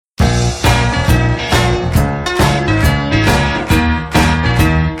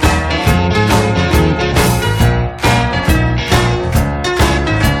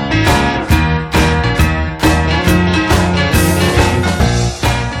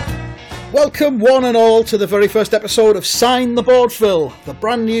Welcome one and all to the very first episode of Sign the Board Phil, the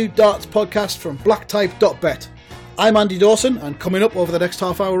brand new darts podcast from blacktype.bet. I'm Andy Dawson, and coming up over the next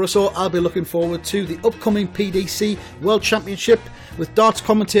half hour or so, I'll be looking forward to the upcoming PDC World Championship with darts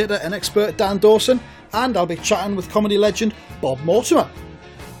commentator and expert Dan Dawson, and I'll be chatting with comedy legend Bob Mortimer.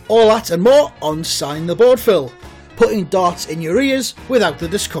 All that and more on Sign the Board Phil, putting darts in your ears without the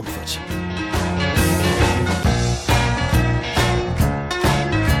discomfort.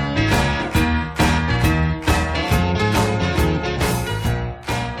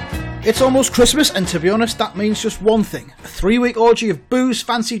 It's almost Christmas, and to be honest, that means just one thing. A 3-week orgy of booze,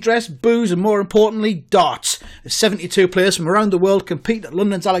 fancy dress, booze, and more importantly, darts. As 72 players from around the world compete at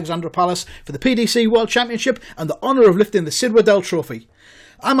London's Alexandra Palace for the PDC World Championship and the honour of lifting the Sid Waddell Trophy.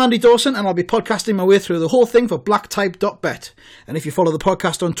 I'm Andy Dawson, and I'll be podcasting my way through the whole thing for blacktype.bet. And if you follow the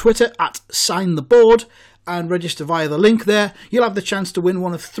podcast on Twitter at SignTheBoard and register via the link there, you'll have the chance to win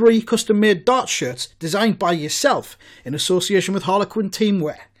one of 3 custom-made darts shirts designed by yourself in association with Harlequin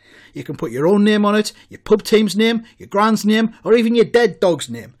Teamwear. You can put your own name on it, your pub team's name, your grand's name, or even your dead dog's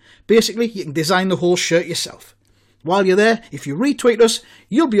name. Basically, you can design the whole shirt yourself. While you're there, if you retweet us,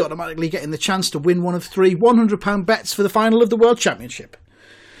 you'll be automatically getting the chance to win one of 3 £100 bets for the final of the World Championship.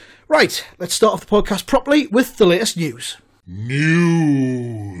 Right, let's start off the podcast properly with the latest news.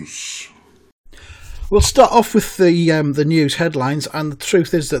 We'll start off with the news headlines, and the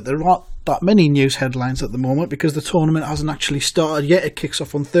truth is that there aren't that many news headlines at the moment because the tournament hasn't actually started yet. It kicks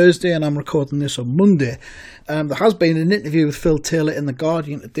off on Thursday, and I'm recording this on Monday. There has been an interview with Phil Taylor in The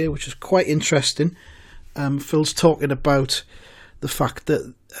Guardian today, which is quite interesting. Phil's talking about the fact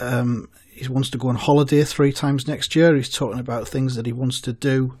that he wants to go on holiday 3 times next year. He's talking about things that he wants to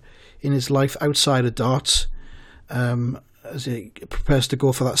do in his life outside of darts, as he prepares to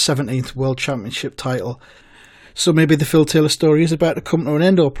go for that 17th World Championship title. So maybe the Phil Taylor story is about to come to an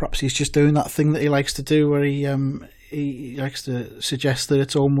end, or perhaps he's just doing that thing that he likes to do where he likes to suggest that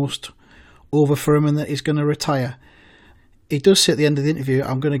it's almost over for him and that he's going to retire. He does say at the end of the interview,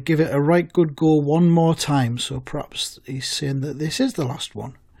 I'm going to give it a right good go one more time. So perhaps he's saying that this is the last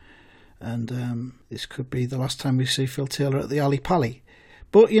one. And this could be the last time we see Phil Taylor at the Ali Pali.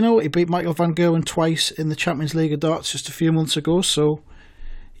 But, you know, he beat Michael van Gerwen twice in the Champions League of Darts just a few months ago, so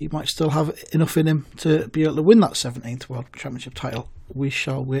he might still have enough in him to be able to win that 17th World Championship title. We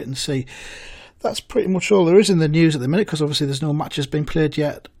shall wait and see. That's pretty much all there is in the news at the minute, because obviously there's no matches being played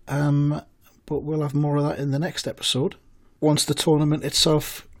yet, but we'll have more of that in the next episode, once the tournament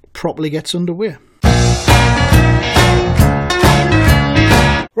itself properly gets underway.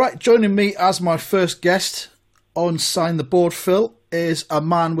 Right, joining me as my first guest on Sign the Board Phil is a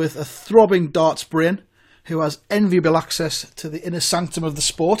man with a throbbing darts brain who has enviable access to the inner sanctum of the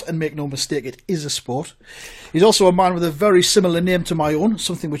sport, and make no mistake, it is a sport. He's also a man with a very similar name to my own,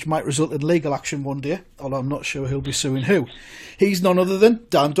 something which might result in legal action one day, although I'm not sure he'll be suing who. He's none other than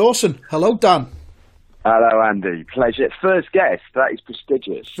Dan Dawson. Hello, Dan. Hello, Andy. Pleasure. First guest, that is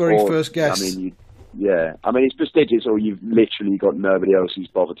prestigious. First guest. It's prestigious, or you've literally got nobody else who's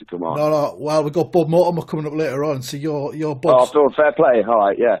bothered to come on. No. Well, we've got Bob Mortimer coming up later on, so you're Bob's... Oh, fair play. All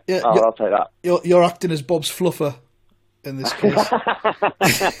right, yeah. I'll take that. You're acting as Bob's fluffer in this case.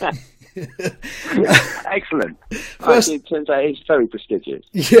 Excellent. It turns out it's very prestigious.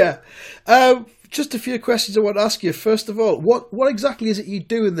 Yeah. Just a few questions I want to ask you. First of all, what exactly is it you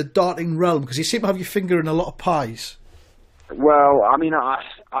do in the darting realm? Because you seem to have your finger in a lot of pies. Well, I mean,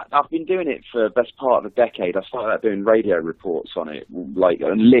 I've been doing it for the best part of a decade. I started out doing radio reports on it, and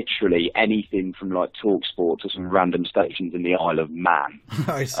literally anything from Talk Sport to some random stations in the Isle of Man.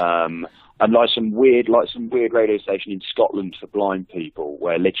 Nice. And some weird radio station in Scotland for blind people,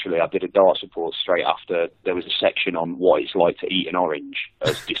 where literally I did a darts report straight after there was a section on what it's like to eat an orange,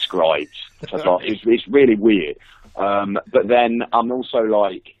 as described. So I thought it's really weird. But then I'm also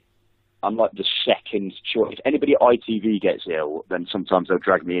I'm like the second choice. If anybody at ITV gets ill, then sometimes they'll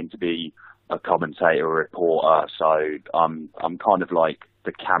drag me in to be a commentator or a reporter. So I'm kind of like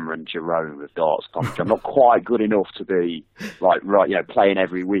the Cameron Jerome of darts commentary. I'm not quite good enough to be playing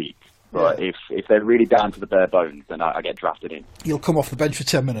every week. But if they're really down to the bare bones, then I get drafted in. You'll come off the bench for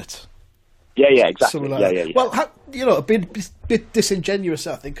 10 minutes. Yeah, exactly. Yeah. Well, a bit disingenuous,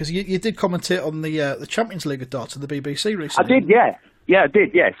 I think, because you did commentate on the Champions League of Darts on the BBC recently. I did, yeah. Yeah, I did,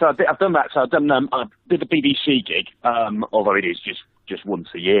 yeah. So I've done that. So I did the BBC gig, although it is just once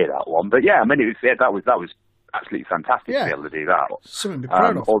a year, that one. But yeah, I mean, that was absolutely fantastic to be able to do that. Something to be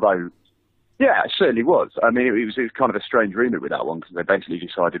proud of. Although Yeah, it certainly was. I mean, it was kind of a strange remit with that one because they basically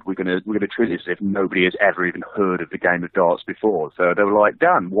decided we're gonna treat it as if nobody has ever even heard of the game of darts before. So they were like,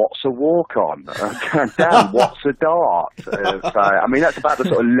 Dan, what's a walk-on? Dan, what's a dart? So, I mean, that's about the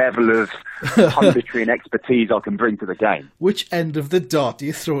sort of level of punditry and expertise I can bring to the game. Which end of the dart do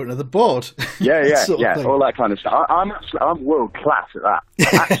you throw into the board? Yeah, all that kind of stuff. I'm world class at that.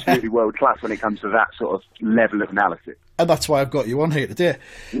 Absolutely world class when it comes to that sort of level of analysis. And that's why I've got you on here today.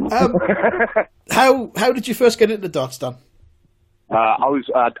 How did you first get into darts, Dan?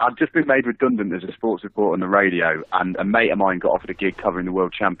 I'd just been made redundant as a sports reporter on the radio, and a mate of mine got offered a gig covering the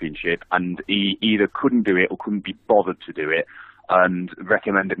World Championship, and he either couldn't do it or couldn't be bothered to do it, and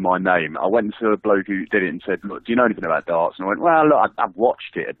recommended my name. I went to a bloke who did it and said, look, do you know anything about darts? And I went, well, look, I've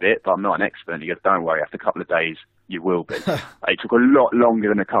watched it a bit, but I'm not an expert. And he goes, don't worry, after a couple of days, you will be. It took a lot longer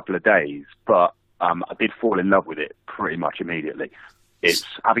than a couple of days, but I did fall in love with it pretty much immediately. It's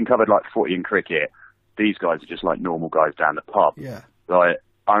having covered like footy and cricket. These guys are just like normal guys down the pub. Yeah. Like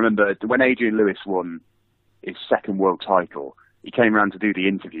I remember when Adrian Lewis won his second world title, he came around to do the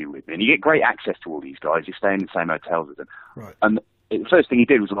interview with me, and you get great access to all these guys. You stay in the same hotels as them. Right. And the first thing he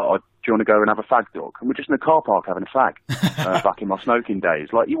did was like, oh, "Do you want to go and have a fag, dog?" And we're just in the car park having a fag back in my smoking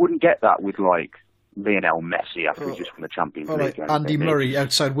days. Like you wouldn't get that with like Lionel Messi after he just won the Champions League. Like Andy Murray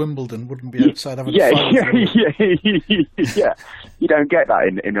outside Wimbledon wouldn't be outside having a yeah. You don't get that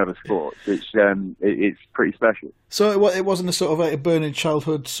in other sports. It's pretty special. So it wasn't a sort of a burning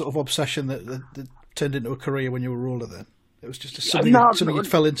childhood sort of obsession that turned into a career when you were older. Then it was just something you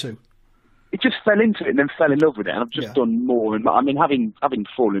fell into. It just fell into it and then fell in love with it. And I've just done more. And I mean, having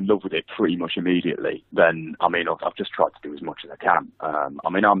fallen in love with it pretty much immediately, then I mean, I've just tried to do as much as I can. I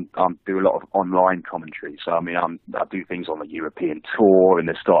mean, I'm do a lot of online commentary. So I mean, I do things on the European tour, and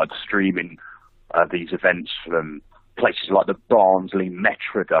they started streaming these events from places like the Barnsley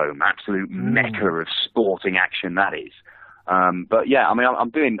Metrodome, absolute mecca of sporting action that is. But yeah, I mean, I'm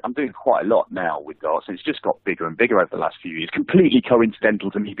doing quite a lot now with darts, and it's just got bigger and bigger over the last few years. Completely coincidental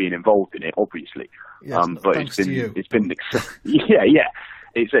to me being involved in it, obviously. Yes, but it's been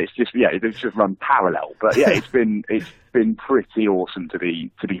it's just run parallel. But yeah, it's been pretty awesome to be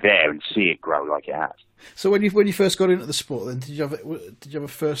there and see it grow like it has. So when you first got into the sport, then did you have a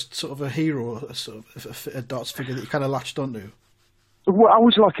first sort of a hero, a sort of a darts figure that you kind of latched onto? Well, I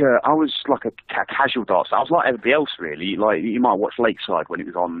was like a casual darts. I was like everybody else, really. Like you might watch Lakeside when it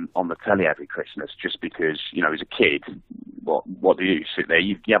was on the telly every Christmas, just because as a kid, what do you sit there?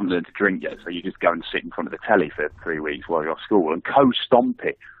 You haven't learned to drink yet, so you just go and sit in front of the telly for 3 weeks while you're off school. And Co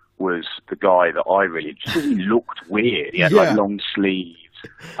Stompy was the guy that I really he looked weird. He had like long sleeves.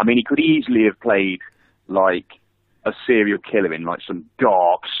 I mean, he could easily have played like a serial killer in like some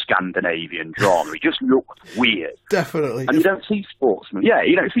dark Scandinavian drama. He just looked weird. Definitely. And you don't see sportsmen. Yeah,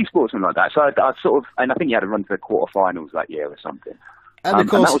 you don't see sportsmen like that. So I sort of, and I think he had a run to the quarterfinals that year or something. And, of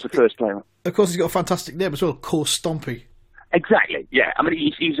course, and that was the first player. Of course, he's got a fantastic name as well, Co Stompy. Exactly. Yeah. I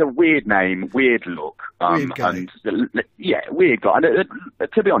mean, he's a weird name, weird look. Weird guy. And weird guy. And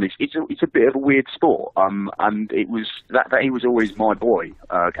to be honest, it's a bit of a weird sport. And it was that he was always my boy,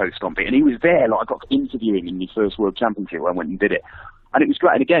 Co Stompy, and he was there. Like I got to interview him in his first World Championship when I went and did it, and it was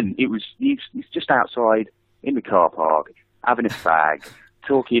great. And again, he's just outside in the car park having a fag,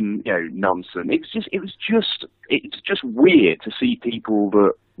 talking nonsense. It's just weird to see people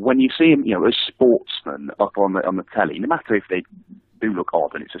that, when you see them, as sportsmen up on the telly, no matter if they do look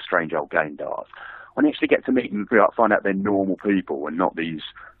odd and it's a strange old game, darts, when you actually get to meet them, find out they're normal people and not these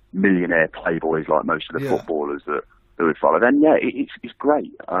millionaire playboys like most of the footballers that we follow, then it's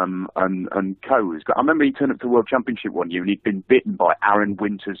great. And Co was great. I remember he turned up to the World Championship one year and he'd been bitten by Aaron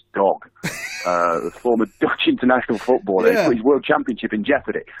Winter's dog, the former Dutch international footballer. He put his World Championship in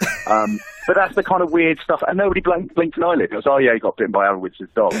jeopardy. But that's the kind of weird stuff, and nobody blinked an eyelid. It was, he got bitten by Aaron Winter's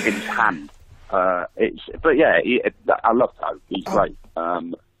dog in his hand. I love Co. He's great.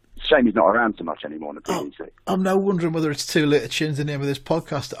 Shame he's not around so much anymore on the BBC. I'm now wondering whether it's too late to change the name of this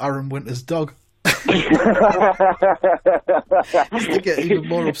podcast to Aaron Winter's Dog. To get even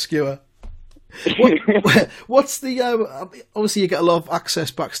more obscure. What's the obviously you get a lot of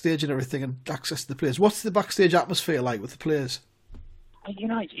access backstage and everything, and access to the players. What's the backstage atmosphere like with the players?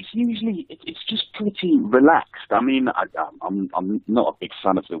 It's just pretty relaxed. I mean, I'm not a big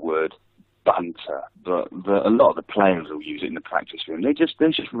fan of the word banter, but a lot of the players will use it in the practice room. They just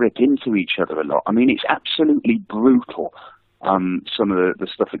rip into each other a lot. I mean, it's absolutely brutal. Some of the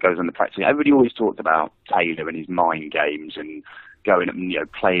stuff that goes on in the practice. Everybody always talked about Taylor and his mind games and going and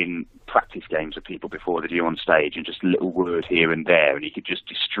playing practice games with people before they do on stage, and just a little word here and there, and he could just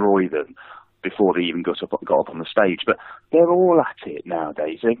destroy them. before they even got up on the stage. But they're all at it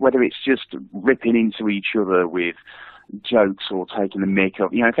nowadays, whether it's just ripping into each other with jokes or taking the mick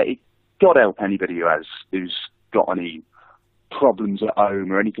up. God help anybody who's got any problems at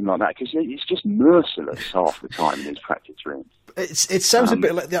home or anything like that, because it's just merciless half the time in these practice rooms. It sounds a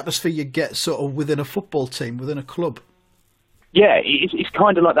bit like the atmosphere you get sort of within a football team, within a club. Yeah, it's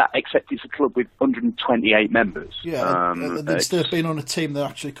kind of like that, except it's a club with 128 members. Yeah, instead of being on a team, they're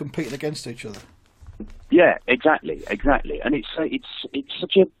actually competing against each other. Yeah, exactly, and it's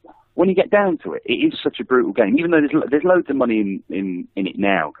such a, when you get down to it, it is such a brutal game. Even though there's loads of money in it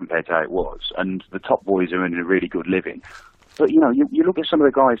now compared to how it was, and the top boys are earning a really good living. But you look at some of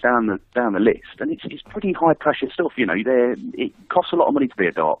the guys down the list, and it's pretty high pressure stuff. It costs a lot of money to be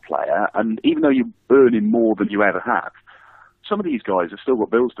a dart player, and even though you're earning more than you ever have, some of these guys have still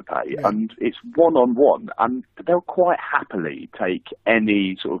got bills to pay, and it's one-on-one, and they'll quite happily take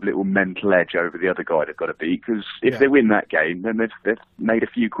any sort of little mental edge over the other guy they've got to beat, because if they win that game, then they've made a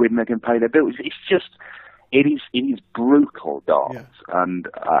few quid and they can pay their bills. It's just, it is brutal darts, and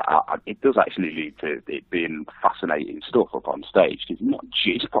it does actually lead to it being fascinating stuff up on stage.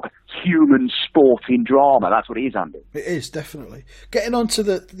 It's quite human sporting drama. That's what it is, Andy. It is, definitely. Getting on to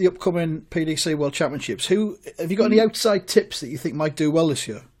the upcoming PDC World Championships, have you got any outside tips that you think might do well this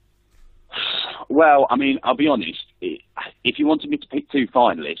year? Well, I mean, I'll be honest. If you wanted me to pick two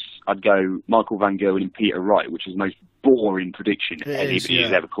finalists, I'd go Michael Van Gerwen and Peter Wright, which is the most boring prediction anybody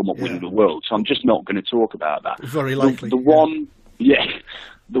has ever come up with in the world. So I'm just not going to talk about that. Very likely. The one that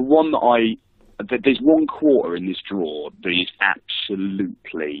there's one quarter in this draw that is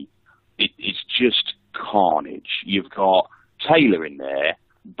absolutely, it's just carnage. You've got Taylor in there,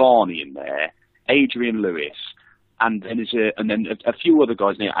 Barney in there, Adrian Lewis, and then a few other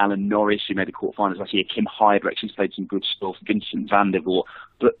guys now. Alan Norris, who made the quarterfinals last year, Kim Heidreich, who's played some good stuff, Vincent van der Voort.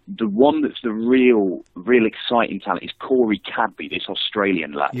 But the one that's the real exciting talent is Corey Cadby, this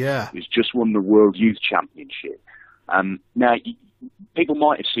Australian lad, who's just won the World Youth Championship. Now, people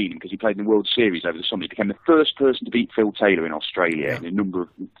might have seen him because he played in the World Series over the summer. He became the first person to beat Phil Taylor in Australia in a number of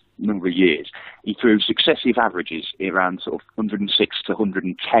years. He threw successive averages around sort of 106 to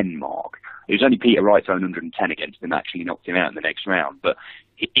 110 mark. It was only Peter Wright throwing 110 against him actually knocked him out in the next round. But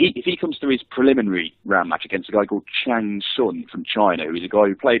if he comes through his preliminary round match against a guy called Chang Sun from China, who is a guy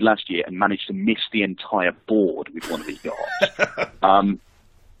who played last year and managed to miss the entire board with one of these darts.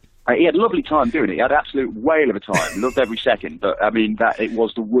 He had a lovely time doing it. He had an absolute whale of a time. Loved every second. But, I mean, it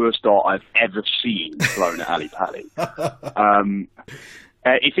was the worst dart I've ever seen thrown at Ali Pally.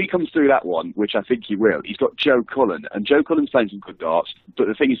 If he comes through that one, which I think he will, he's got Joe Cullen. And Joe Cullen's playing some good darts. But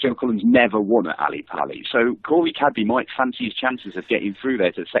the thing is, Joe Cullen's never won at Ali Pally. So Corey Cadby might fancy his chances of getting through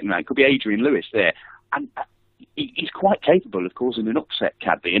there to the second round. It could be Adrian Lewis there. And he's quite capable of causing an upset,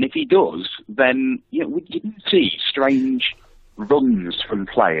 Cadby. And if he does, then you can see strange runs from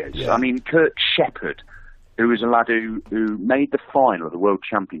players. I mean, Kurt Shepherd, who was a lad who made the final of the World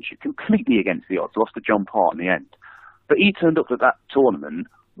Championship completely against the odds, lost to John Part in the end. But he turned up at that tournament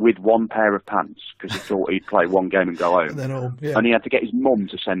with one pair of pants because he thought he'd play one game and go home. And he had to get his mum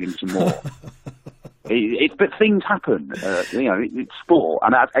to send him some more. But things happen. It's sport.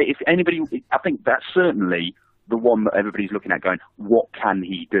 And if anybody, I think that's certainly the one that everybody's looking at going, what can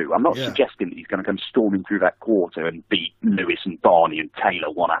he do? I'm not suggesting that he's going to come storming through that quarter and beat Lewis and Barney and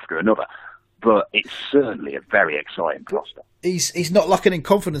Taylor one after another. But it's certainly a very exciting prospect. He's not lacking in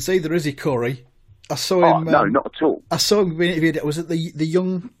confidence either, is he, Corey? I saw him. No, not at all. I saw him being interviewed. Was it the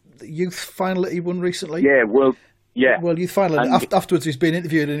youth final that he won recently? Yeah, World Youth final. And afterwards, he's been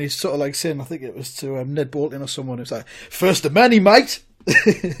interviewed and he's sort of like saying, I think it was to Ned Bolton or someone. It's like, first of many, mate.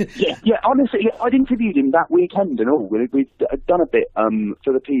 yeah. Honestly, I'd interviewed him that weekend and all. We'd done a bit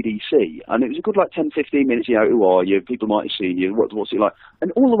for the PDC, and it was a good 10-15 minutes. Who are you? People might have seen you. What's it like?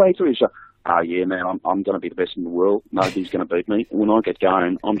 And all the way through, he's like, "Oh yeah, man, I'm going to be the best in the world. Nobody's going to beat me. When I get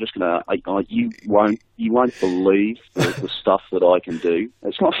going, I'm just going to. You won't believe the stuff that I can do.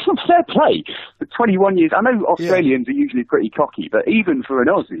 It's not fair play. For 21 years, I know Australians are usually pretty cocky, but even for an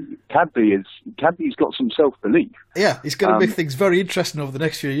Aussie, Cadby's got some self-belief. Yeah, he's going to make things very interesting over the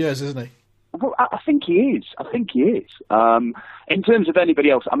next few years, isn't he? Well, I think he is. In terms of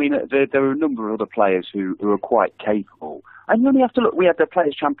anybody else, I mean, there are a number of other players who are quite capable. And you only have to look, we had the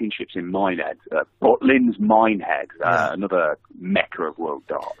Players' Championships in Minehead, Butlin's Minehead, another mecca of world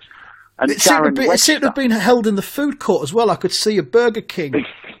darts. And it seemed to have been held in the food court as well. I could see a Burger King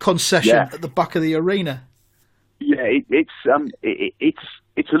concession at the back of the arena. Yeah, it's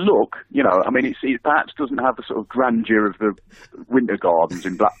it's a look, you know. I mean, it perhaps doesn't have the sort of grandeur of the Winter Gardens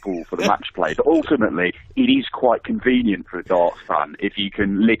in Blackpool for the match play, but ultimately it is quite convenient for a darts fan if you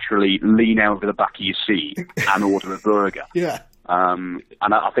can literally lean over the back of your seat and order a burger. Yeah. And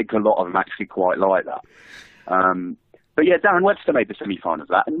I think a lot of them actually quite like that. But yeah, Darren Webster made the semi-final of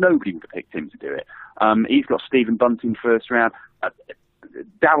that, and nobody would have picked him to do it. He's got Stephen Bunting first round.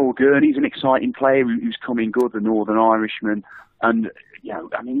 Darrell Gurney's an exciting player who's coming good, the Northern Irishman. And, you know,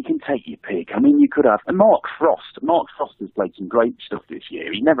 I mean, you can take your pick. I mean, you could have... And Mark Frost. Mark Frost has played some great stuff this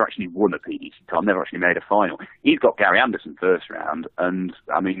year. He never actually won a PDC Cup, never actually made a final. He's got Gary Anderson first round, and,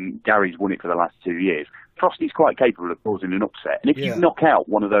 I mean, Gary's won it for the last 2 years. Frosty's quite capable of causing an upset. And if you knock out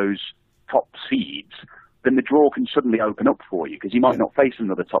one of those top seeds, then the draw can suddenly open up for you, because you might not face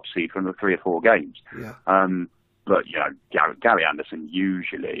another top seed for another 3 or 4 games. Yeah. But, you know, Gary Anderson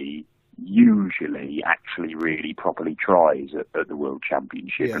usually actually really properly tries at the World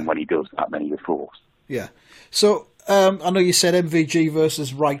Championship, and when he does that, then he's a force. Yeah. So, I know you said MVG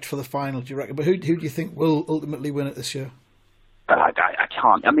versus Wright for the final, do you reckon? But who do you think will ultimately win it this year? I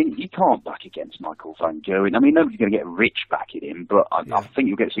can't. I mean, you can't back against Michael van Gerwen. I mean, nobody's going to get rich backing him, but I think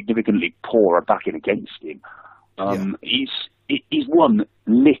you'll get significantly poorer backing against him. He's won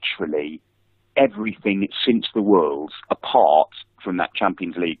literally everything since the Worlds, apart from that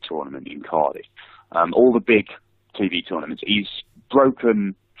Champions League tournament in Cardiff. All the big TV tournaments. He's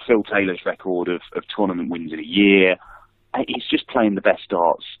broken Phil Taylor's record of tournament wins in a year. He's just playing the best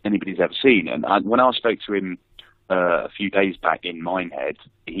darts anybody's ever seen. And when I spoke to him a few days back in Minehead,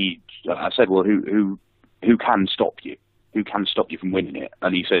 I said, well, who can stop you? Who can stop you from winning it?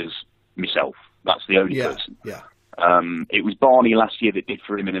 And he says, myself. That's the only person. Yeah. It was Barney last year that did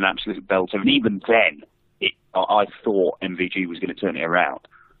for him in an absolute belter. And even then, I thought MVG was going to turn it around.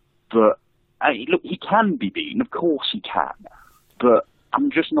 But, look, he can be beaten. Of course he can. But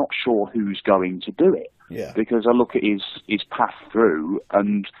I'm just not sure who's going to do it. Yeah. Because I look at his path through,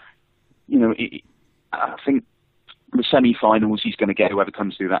 and, you know, I think the semi-finals, he's going to get whoever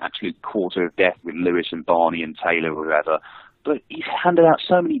comes through that absolute quarter of death with Lewis and Barney and Taylor or whoever. But he's handed out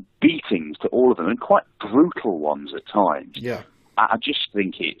so many beatings to all of them, and quite brutal ones at times. Yeah. I just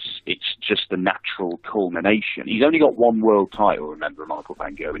think it's just the natural culmination. He's only got 1 world title, remember, Michael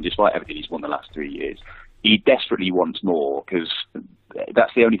van Gerwen, despite everything he's won the last 3 years. He desperately wants more, because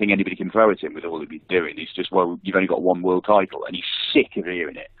that's the only thing anybody can throw at him with all that he's doing. He's just, well, you've only got 1 world title, and he's sick of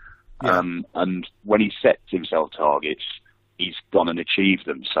hearing it. Yeah. And when he sets himself targets, he's gone and achieved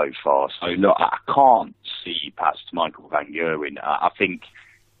them so far. So, look, I can't see past Michael van Gerwen. I think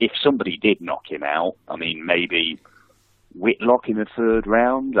if somebody did knock him out, I mean, maybe Whitlock in the 3rd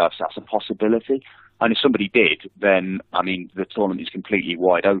round, that's a possibility. And if somebody did, then, I mean, the tournament is completely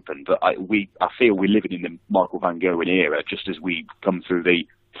wide open. But I feel we're living in the Michael van Gerwen era, just as we come through the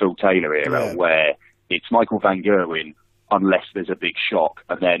Phil Taylor era, where it's Michael van Gerwen unless there's a big shock,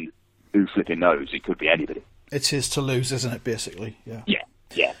 and then who flipping knows? It could be anybody. It's his to lose, isn't it, basically? Yeah,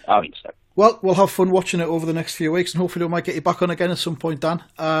 I think so. Well, we'll have fun watching it over the next few weeks, and hopefully we might get you back on again at some point, Dan.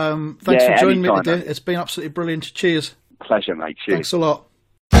 Thanks for joining me today. Man. It's been absolutely brilliant. Cheers. Pleasure, mate. Cheers. Thanks a lot.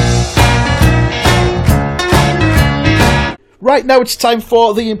 Right, now it's time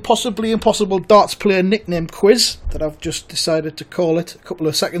for the Impossibly Impossible Darts Player Nickname Quiz that I've just decided to call it a couple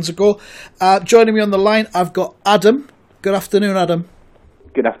of seconds ago. Joining me on the line, I've got Adam. Good afternoon, Adam.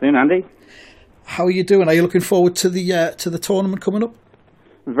 Good afternoon, Andy. How are you doing? Are you looking forward to the tournament coming up?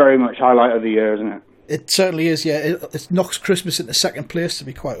 Very much highlight of the year, isn't it? It certainly is, yeah. It knocks Christmas into second place, to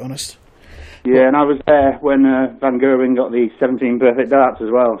be quite honest. Yeah, and I was there when Van Gerwen got the 17 perfect darts as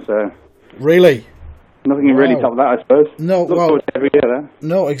well, so... Really? Nothing can really top that, I suppose. No, Look forward to every year, though.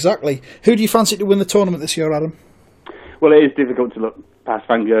 No, exactly. Who do you fancy to win the tournament this year, Adam? Well, it is difficult to look past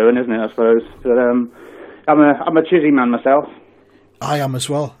Van Gerwen, isn't it, I suppose? But I'm a Chizzy man myself. I am as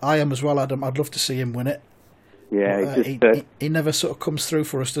well, Adam. I'd love to see him win it. Yeah, he never sort of comes through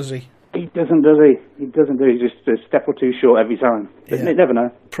for us, does he? He doesn't, does he? He doesn't do. He's just a step or two short every time. But you never know.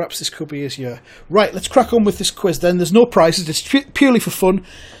 Perhaps this could be his year. Right, let's crack on with this quiz then. There's no prizes. It's purely for fun,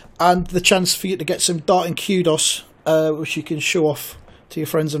 and the chance for you to get some darting kudos, which you can show off to your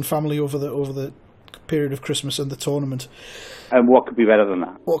friends and family over the period of Christmas and the tournament. And what could be better than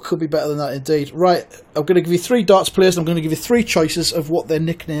that? What could be better than that, indeed. Right, I'm going to give you 3 darts players, and I'm going to give you 3 choices of what their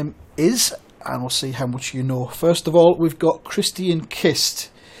nickname is, and we'll see how much you know. First of all, we've got Christian Kist.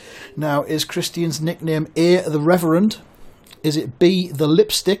 Now, is Christian's nickname A, the Reverend? Is it B, the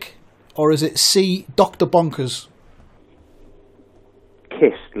Lipstick? Or is it C, Dr. Bonkers?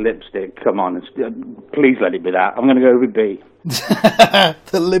 Kist, Lipstick, come on. Please let it be that. I'm going to go with B.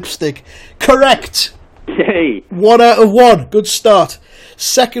 The Lipstick. Correct! Yay! 1 out of 1. Good start.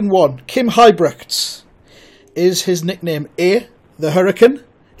 Second one, Kim Huybrechts. Is his nickname A, the Hurricane?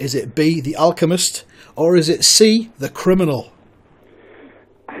 Is it B, the Alchemist? Or is it C, the Criminal?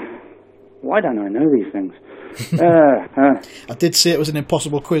 Why don't I know these things? I did say it was an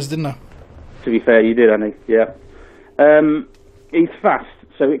impossible quiz, didn't I? To be fair, you did, Andy. Yeah. He's fast,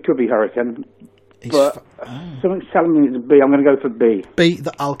 so it could be Hurricane. But something's telling me it's B. I'm going to go for B. B,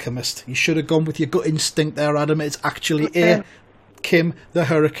 the Alchemist. You should have gone with your gut instinct there, Adam. It's actually A, Kim, the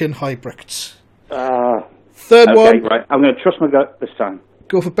Hurricane Huybrechts. Third one. Right. I'm going to trust my gut this time.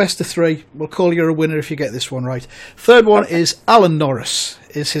 Go for best of 3. We'll call you a winner if you get this one right. Third one is Alan Norris.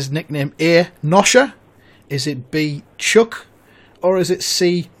 Is his nickname A, Nosher? Is it B, Chuck? Or is it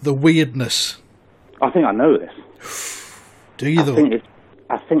C, the Weirdness? I think I know this. Do you though?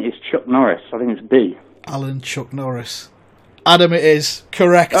 I think it's Chuck Norris. I think it's B. Alan Chuck Norris. Adam, it is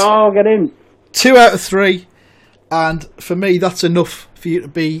correct. Oh, get in. 2 out of 3. And for me, that's enough for you to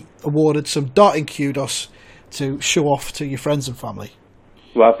be awarded some darting kudos to show off to your friends and family.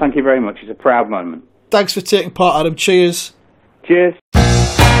 Well, thank you very much. It's a proud moment. Thanks for taking part, Adam. Cheers. Cheers.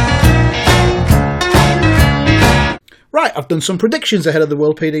 Right, I've done some predictions ahead of the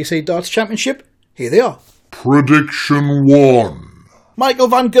World PDC Darts Championship. Here they are. Prediction 1. Michael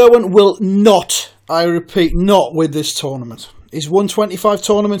Van Gerwen will not, I repeat, not win this tournament. He's won 25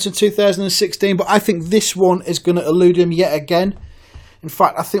 tournaments in 2016, but I think this one is going to elude him yet again. In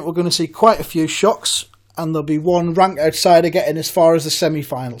fact, I think we're going to see quite a few shocks, and there'll be one ranked outsider getting as far as the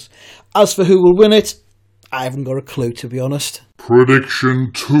semi-finals. As for who will win it, I haven't got a clue, to be honest.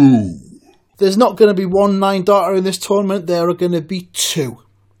 Prediction 2. There's not going to be one 9-darter in this tournament, there are going to be 2.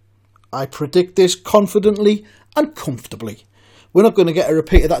 I predict this confidently and comfortably. We're not going to get a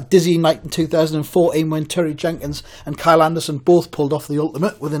repeat of that dizzying night in 2014 when Terry Jenkins and Kyle Anderson both pulled off the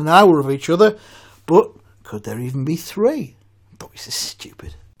ultimate within an hour of each other. But could there even be 3? But this is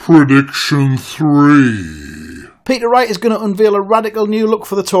stupid. Prediction 3. Peter Wright is going to unveil a radical new look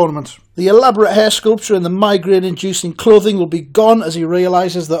for the tournament. The elaborate hair sculpture and the migraine-inducing clothing will be gone as he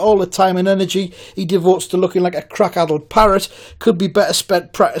realises that all the time and energy he devotes to looking like a crack-addled parrot could be better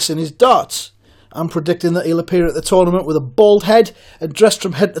spent practising his darts. I'm predicting that he'll appear at the tournament with a bald head and dressed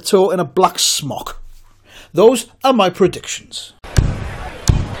from head to toe in a black smock. Those are my predictions.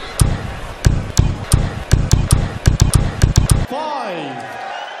 5.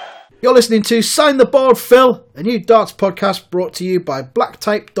 You're listening to Sign the Board, Phil, a new darts podcast brought to you by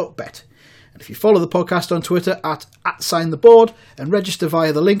blacktype.bet. And if you follow the podcast on Twitter at @signtheboard and register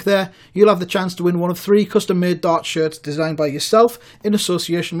via the link there, you'll have the chance to win one of 3 custom-made dart shirts designed by yourself in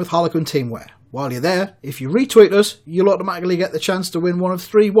association with Harlequin Teamwear. While you're there, if you retweet us, you'll automatically get the chance to win one of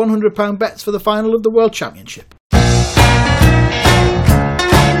 3 £100 bets for the final of the World Championship.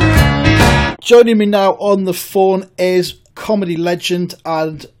 Joining me now on the phone is comedy legend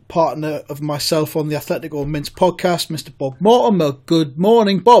and partner of myself on the Athletico Mints podcast, Mr. Bob Mortimer. Good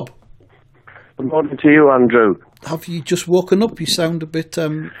morning, Bob. Good morning to you, Andrew. Have you just woken up? You sound a bit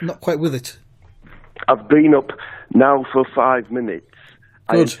not quite with it. I've been up now for 5 minutes.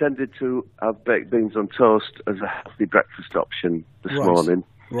 Good. I intended to have baked beans on toast as a healthy breakfast option this morning.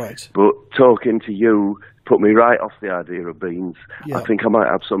 Right. But talking to you put me right off the idea of beans. Yeah. I think I might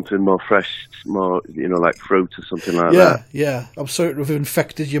have something more fresh, more, like fruit or something like that. Yeah. I'm sorry to have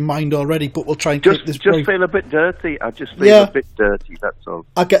infected your mind already, but we'll try and keep this brief. Just feel a bit dirty. I just feel a bit dirty, that's all.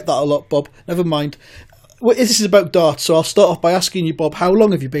 I get that a lot, Bob. Never mind. Well, this is about darts, so I'll start off by asking you, Bob, how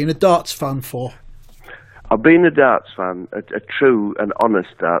long have you been a darts fan for? I've been a darts fan, a true and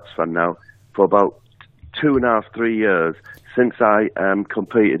honest darts fan now, for about 2.5, 3 years, since I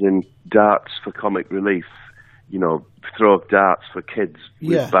competed in darts for comic relief, throw darts for kids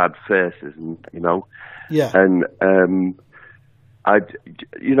with bad faces, Yeah. And I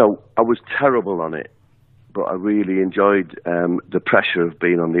was terrible on it, but I really enjoyed the pressure of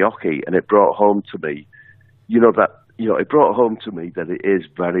being on the hockey, and it brought home to me, it brought home to me that it is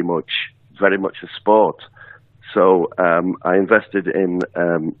very much a sport. So I invested in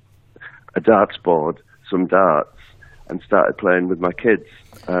a darts board, some darts, and started playing with my kids.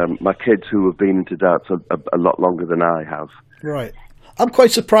 My kids who have been into darts a lot longer than I have. Right. I'm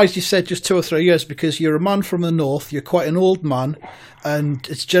quite surprised you said just 2 or 3 years, because you're a man from the north, you're quite an old man, and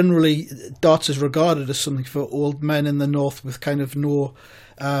it's generally, darts is regarded as something for old men in the north with kind of no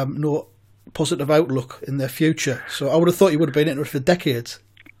positive outlook in their future. So I would have thought you would have been into it for decades.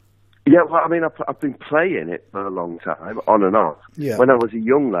 Yeah, well, I mean, I've been playing it for a long time, on and off. Yeah. When I was a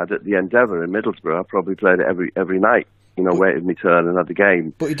young lad at the Endeavour in Middlesbrough, I probably played it every night, waited my turn and had the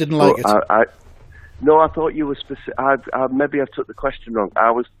game. But you didn't like it? No, I thought you were specific. Maybe I took the question wrong.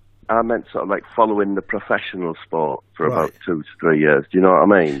 I I meant sort of like following the professional sport for Right. about 2 to 3 years. Do you know what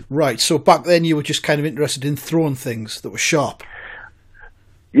I mean? Right, so back then you were just kind of interested in throwing things that were sharp.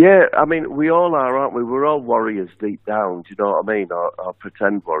 Yeah, I mean, we all are, aren't we? We're all warriors deep down, do you know what I mean? Or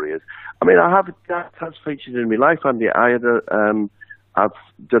pretend warriors. I mean, that has featured in my life, Andy. I've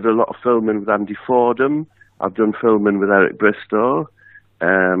done a lot of filming with Andy Fordham. I've done filming with Eric Bristow.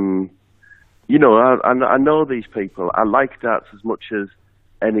 You know, I know these people. I like darts as much as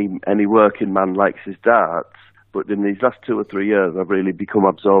any working man likes his darts. But in these last 2 or 3 years, I've really become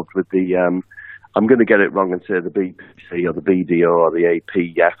absorbed with the... I'm going to get it wrong and say the BBC or the BDO or the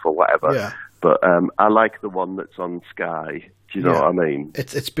APF or whatever. Yeah. But I like the one that's on Sky. Do you know what I mean?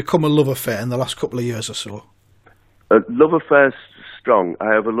 It's become a love affair in the last couple of years or so. Love affair's strong.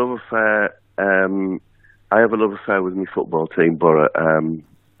 I have a love affair. I have a love affair with my football team, Borough,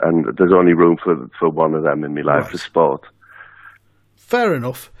 and there's only room for one of them in my life for sport. Fair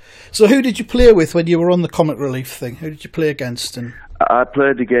enough. So who did you play with when you were on the Comic Relief thing? Who did you play against? And I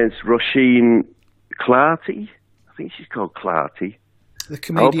played against Roisin Clarty. I think she's called Clarty.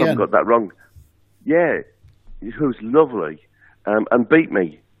 the I hope I comedian. haven't got that wrong. Yeah, who's lovely, and beat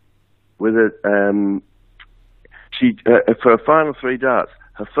me with a. She for her final 3 darts,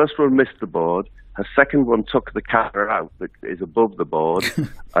 her first one missed the board. Her second one took the camera out that is above the board,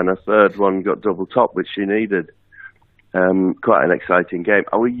 and her third one got double top, which she needed. Quite an exciting game.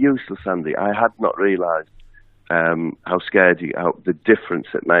 I was useless, Andy. I had not realised how the difference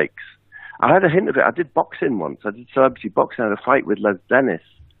it makes. I had a hint of it. I did boxing once. I did celebrity boxing. I had a fight with Les Dennis.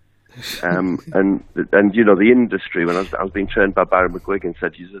 And you know, the industry, when I was being trained by Barry McGuigan,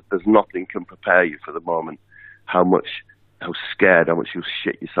 said, there's nothing can prepare you for the moment, how much you'll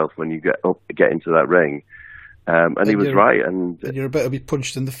shit yourself when you get into that ring. And he was right. And you're about to be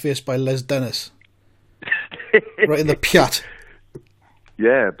punched in the face by Les Dennis. Right in the piat.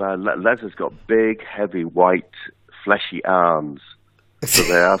 Yeah, but Les has got big, heavy, white, fleshy arms. So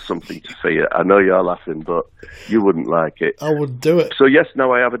they are something to fear. I know you're laughing, but you wouldn't like it. I would do it. So yes,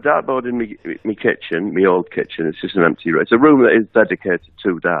 now I have a dartboard in my kitchen, my old kitchen. It's just an empty room. It's a room that is dedicated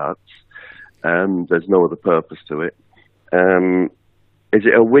to darts. There's no other purpose to it. Is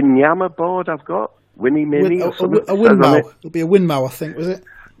it a Winyama board I've got? Winnie Mini or something? A Winmow. It'll be a Winmow, I think, was it?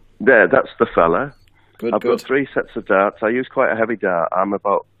 There, that's the fella. Good, I've got 3 sets of darts. I use quite a heavy dart. I'm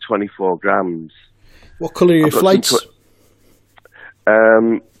about 24 grams. What colour are your flights?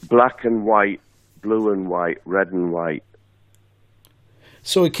 Black and white, blue and white, red and white.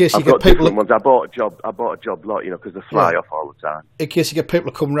 So in case you I've get got people, different ones. I bought a job lot, you know, because they fly off all the time. in case you get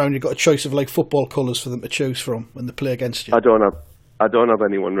people to come round, you've got a choice of like football colours for them to choose from when they play against you. I don't have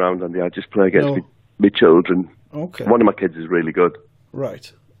anyone round, Andy. I just play against me children. Okay. One of my kids is really good.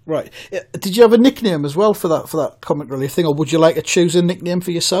 Right. Did you have a nickname as well for that Comic Relief thing, or would you like to choose a nickname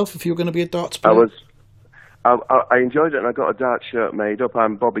for yourself if you were going to be a darts player? I enjoyed it, and I got a dart shirt made up.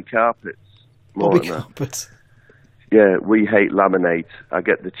 I'm Bobby Carpets. Bobby Carpets. Yeah, we hate laminate. I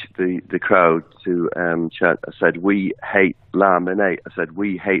get the crowd to chant. I said, we hate laminate. I said,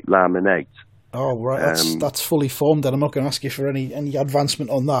 we hate laminate. Oh, right. That's fully formed then. I'm not going to ask you for any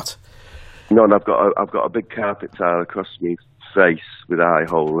advancement on that. No, and I've got a big carpet tile across my face with eye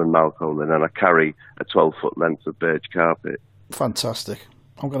hole and mouth hole, and then I carry a 12-foot length of beige carpet. Fantastic.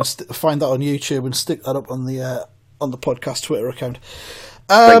 I'm going to find that on YouTube and stick that up on the podcast Twitter account.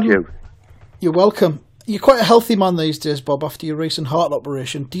 Thank you. You're welcome. You're quite a healthy man these days, Bob, after your recent heart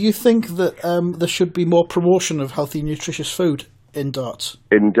operation. Do you think that there should be more promotion of healthy, nutritious food in darts?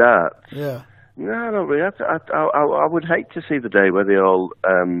 In darts? Yeah. No, I don't really. I would hate to see the day where they all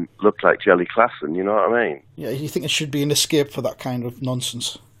look like Jelly Klassen, you know what I mean? Yeah, you think it should be an escape for that kind of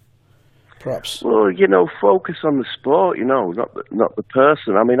nonsense? Perhaps. Well, you know, focus on the sport, you know, not the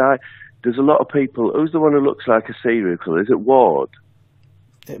person. I mean, there's a lot of people. Who's the one who looks like a serial killer? Is it Ward?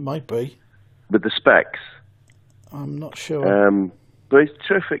 It might be. With the specs? I'm not sure. But he's a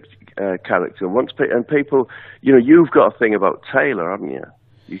terrific character. And people, you know, you've got a thing about Taylor, haven't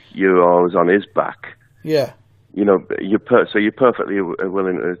you? You're always on his back. Yeah. You know, you're perfectly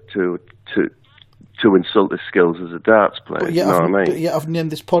willing to insult his skills as a darts player. Yeah, you know what I mean? Yeah, I've named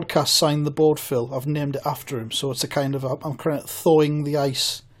this podcast "Sign the Board," Phil. I've named it after him, so it's a kind of I'm kind of thawing the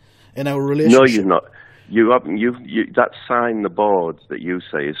ice in our relationship. No, you're not. You that sign the board that you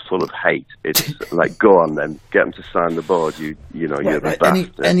say is full of hate. It's like, go on then, get them to sign the board. You know, right, you're the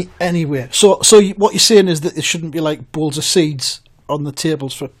bastard. Anyway, so what you're saying is that there shouldn't be like bowls of seeds on the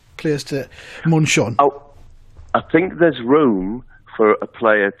tables for players to munch on. Oh, I think there's room for a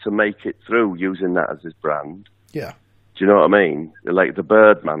player to make it through using that as his brand. Yeah. Do Do you know what I mean? Like the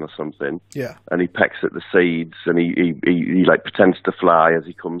Birdman or something. Yeah. And he pecks at the seeds, and he like pretends to fly as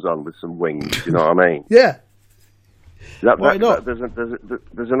he comes on with some wings. Do you know what I mean? Yeah. Why not? There's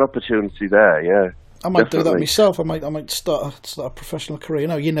an opportunity there. Yeah. I might definitely do that myself. I might start a professional career.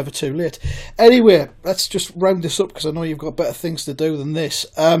 No, you're never too late. Anyway, let's just round this up because I know you've got better things to do than this.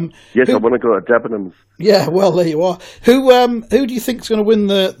 Yes, I want to go to Debenhams. Yeah, well, there you are. Who do you think is going to win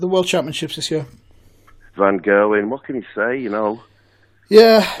the World Championships this year? Van Gerwen. What can he say? You know.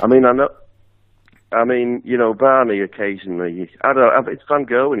 Yeah. I mean, you know, Barney occasionally. I don't. It's Van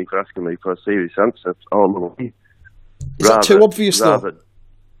Gerwen if you're asking me for a serious answer. Is that too obvious though?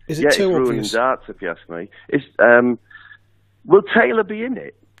 Is it too it's ruining obvious? darts, if you ask me. Will Taylor be in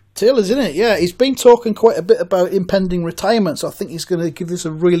it? Taylor's in it, yeah. He's been talking quite a bit about impending retirement, so I think he's going to give this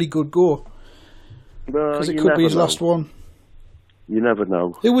a really good go. Because it could be his last one. You never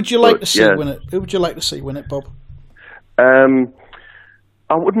know. Who would you like to see win it? Who would you like to see win it, Bob? I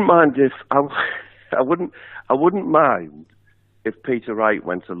wouldn't mind if I wouldn't mind if Peter Wright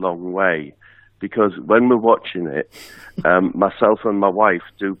went a long way. Because when we're watching it, myself and my wife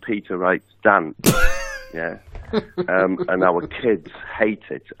do Peter Wright's dance, yeah, and our kids hate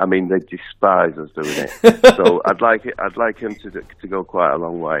it. I mean, they despise us doing it. So I'd like him to go quite a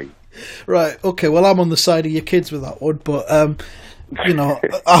long way. Right. Okay. Well, I'm on the side of your kids with that one, but you know,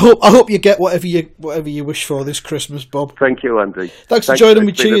 I hope you get whatever you wish for this Christmas, Bob. Thank you, Andy. Thanks for joining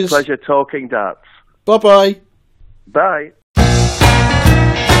me. Cheers. It's been a pleasure talking darts. Bye-bye. Bye.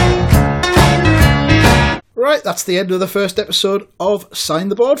 Right, that's the end of the first episode of Sign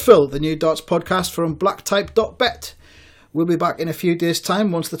the Board, Phil, the new darts podcast from blacktype.bet. We'll be back in a few days'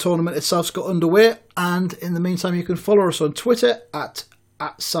 time once the tournament itself's got underway, and in the meantime you can follow us on Twitter at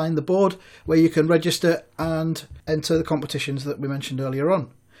Sign the Board, where you can register and enter the competitions that we mentioned earlier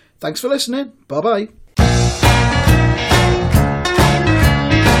on. Thanks for listening. Bye-bye.